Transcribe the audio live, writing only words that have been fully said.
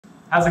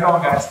How's it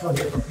going, guys? Phil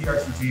here from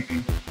PRC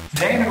TAPING.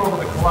 Today I'm going to go over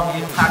the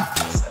Columbia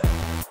tactical set.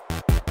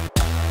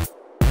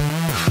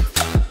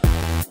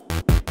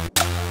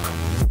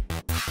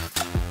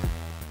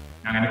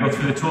 I'm going to go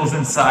through the tools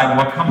inside,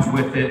 what comes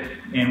with it,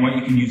 and what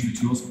you can use the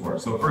tools for.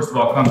 So first of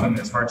all, it comes in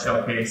this hard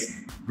shell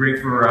case.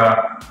 Great for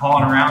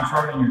hauling around,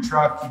 throwing it in your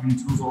truck, keeping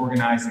the tools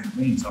organized and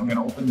clean. So I'm going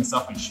to open this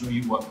up and show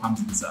you what comes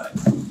inside.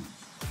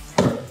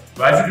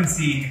 So as you can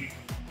see,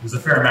 there's a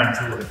fair amount of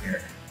tools in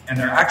here. And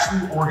they're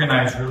actually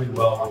organized really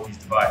well with these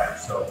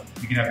dividers. So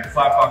you can have your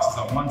flat boxes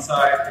on one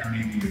side and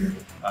maybe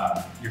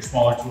your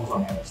smaller tools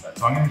on the other side.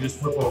 So I'm going to just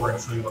flip over and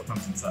show you what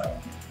comes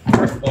inside.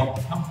 First of all,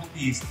 it comes with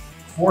these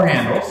 4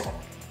 handles.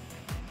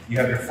 You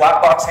have your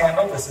flat box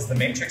handle. This is the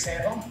matrix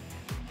handle.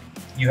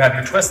 You have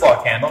your twist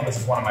lock handle. This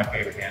is one of my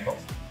favorite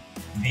handles.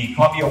 The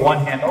Columbia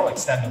 1 handle,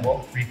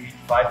 extendable, 3 feet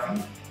to 5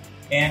 feet.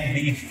 And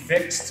the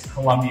fixed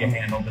Columbia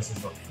handle. This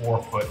is a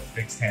 4-foot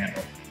fixed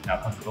handle. Now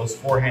it comes with those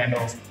 4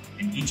 handles.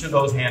 And each of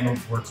those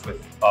handles works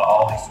with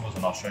all these tools,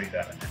 and I'll show you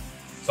that in a minute.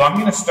 So I'm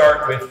going to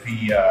start with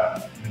the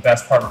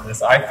best part of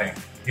this, I think,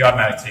 the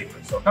automatic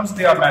taper. So it comes with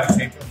the automatic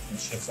taper. I'm going to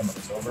shift some of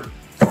this over.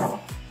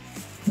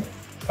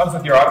 It comes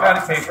with your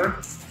automatic taper,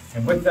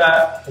 and with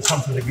that, it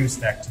comes with a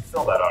gooseneck to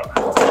fill that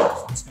automatic taper.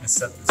 So I'm just going to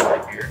set this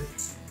right here.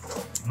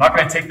 I'm not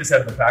going to take this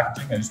out of the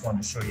packaging. I just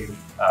wanted to show you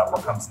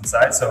what comes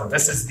inside. So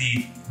this is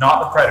not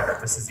the Predator.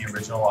 This is the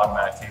original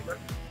automatic taper.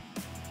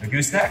 The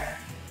gooseneck.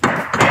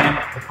 And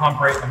the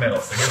pump right in the middle.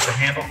 So here's the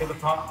handle for the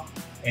pump,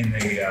 and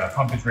the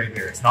pump is right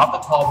here. It's not the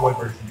tall boy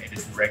version, it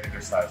is the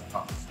regular size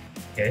pump.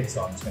 Okay,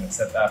 so I'm just going to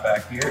set that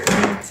back here.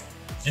 And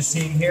just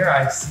seeing here,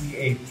 I see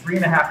a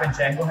 3.5-inch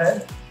angle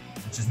head,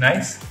 which is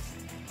nice.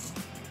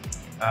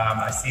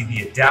 I see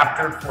the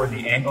adapter for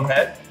the angle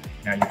head.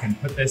 Now you can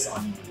put this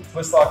on either the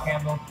twist lock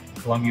handle,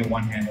 Columbia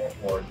 1 handle,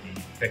 or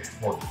the fixed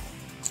 4.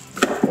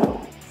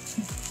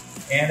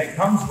 And it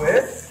comes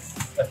with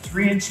a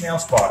 3-inch nail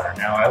spotter.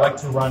 Now I like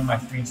to run my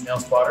 3-inch nail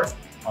spotters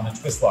on the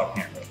twist lock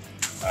handle.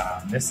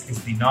 This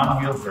is the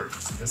non-wheeled version,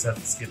 so this has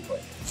the skid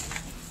plate.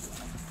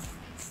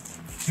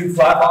 2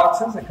 flat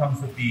boxes. It comes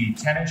with the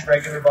 10-inch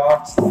regular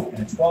box and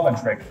a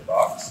 12-inch regular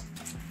box.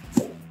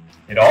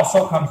 It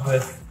also comes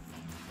with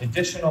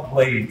additional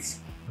blades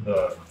for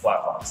the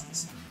flat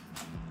boxes,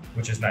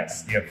 which is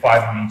nice. You have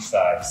 5 on each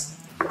size.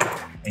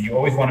 And you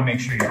always want to make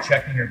sure you're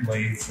checking your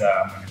blades when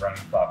you're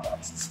running flat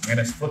boxes. I'm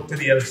going to flip to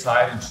the other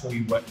side and show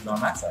you what is on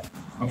that side.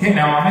 Okay,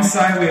 now on this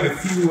side we have a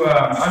few,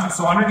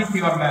 so underneath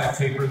the automatic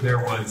taper there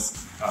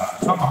was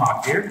a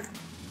tomahawk here.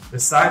 The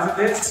size of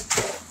it,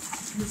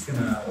 I'm just going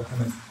to open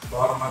the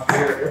bottom up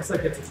here. It looks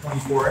like it's a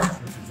 24-inch,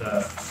 which is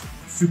a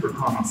super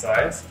common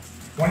size.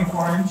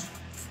 24-inch.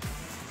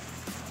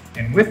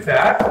 And with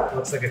that, it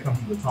looks like it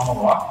comes with a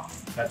tomahawk.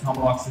 That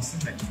tomahawk system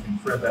that you can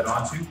thread that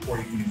onto, or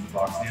you can use the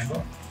box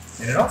handle.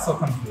 And it also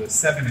comes with a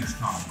 7-inch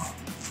tomahawk.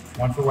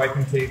 One for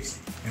wiping tapes,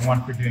 and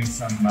one for doing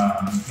some,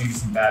 maybe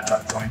some bad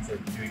butt joints, or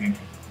if you're doing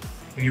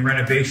any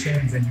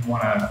renovations and you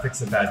want to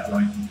fix a bad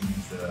joint, you can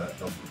use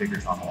the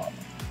bigger tomahawk.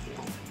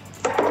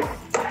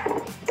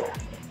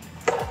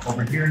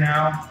 Over here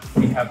now,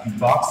 we have the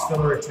box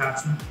filler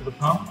attachment for the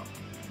pump.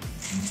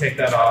 You take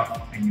that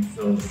off and you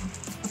fill the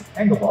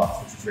angle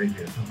box, which is right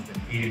here. It comes with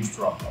an 8-inch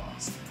drop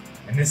box.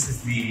 And this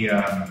is you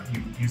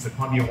use the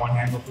Columbia 1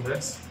 handle for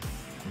this,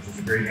 which is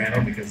a great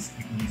handle because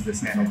you can use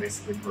this handle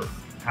basically for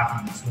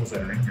half of the tools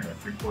that are in here, like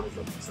 3/4 of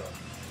them. So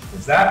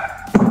there's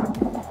that.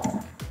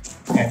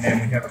 And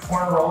then we have a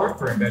corner roller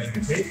for embedding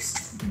the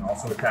tapes. You can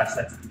also attach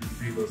that to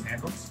 3 of those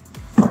handles.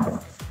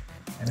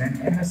 And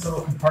then in this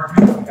little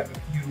compartment, we have a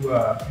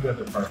few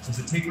other parts. There's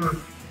a taper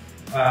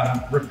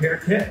repair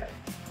kit.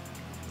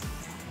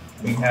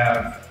 We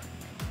have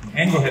an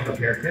angle head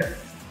repair kit,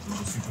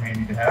 which is super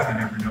handy to have. You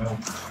never know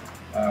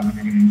when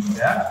you're going to need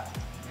that.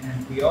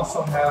 And we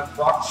also have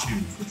box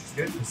shoes, which is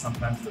good because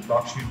sometimes the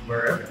box shoes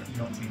wear out if you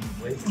don't change the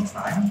blades in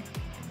time.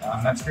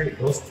 That's great.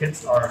 Those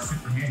kits are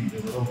super handy.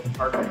 There's a little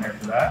compartment there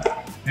for that.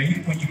 Now,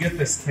 when you get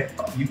this kit,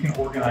 you can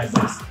organize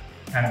this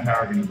kind of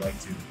however you'd like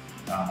to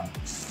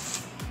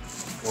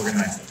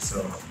organize it.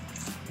 So,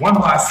 one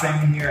last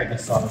thing in here, I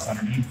just saw this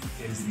underneath,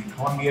 is the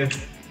Columbia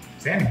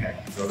sanding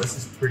head. So this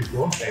is pretty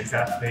cool. They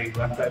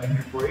left that in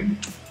here for you.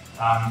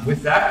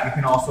 With that, you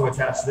can also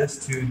attach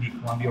this to the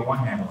Columbia 1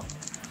 handle.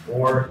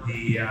 Or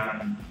you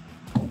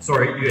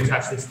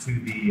attach this to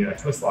the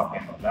twist lock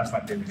handle. That's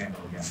my favorite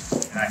handle again.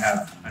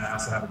 And I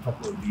also have a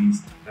couple of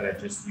these that I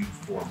just used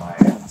for my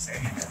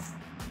sanding head.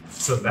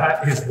 So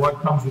that is what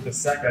comes with the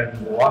set, guys.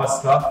 There's a lot of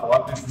stuff, a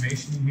lot of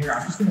information in here.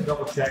 I'm just going to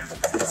double check,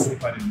 see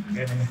if I didn't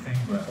forget anything,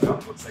 but no,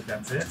 looks like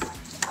that's it.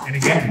 And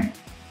again,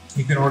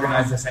 you can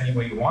organize this any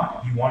way you want.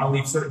 If you want to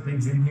leave certain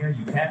things in here,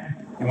 you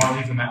can. If you want to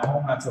leave them at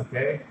home, that's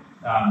okay.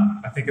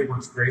 I think it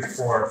works great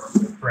for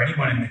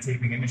anyone in the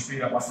taping industry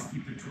that wants to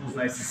keep their tools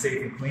nice and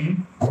safe and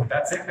clean. But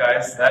that's it,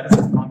 guys. That is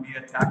the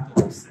Columbia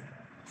tactical set.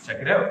 Check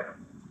it out.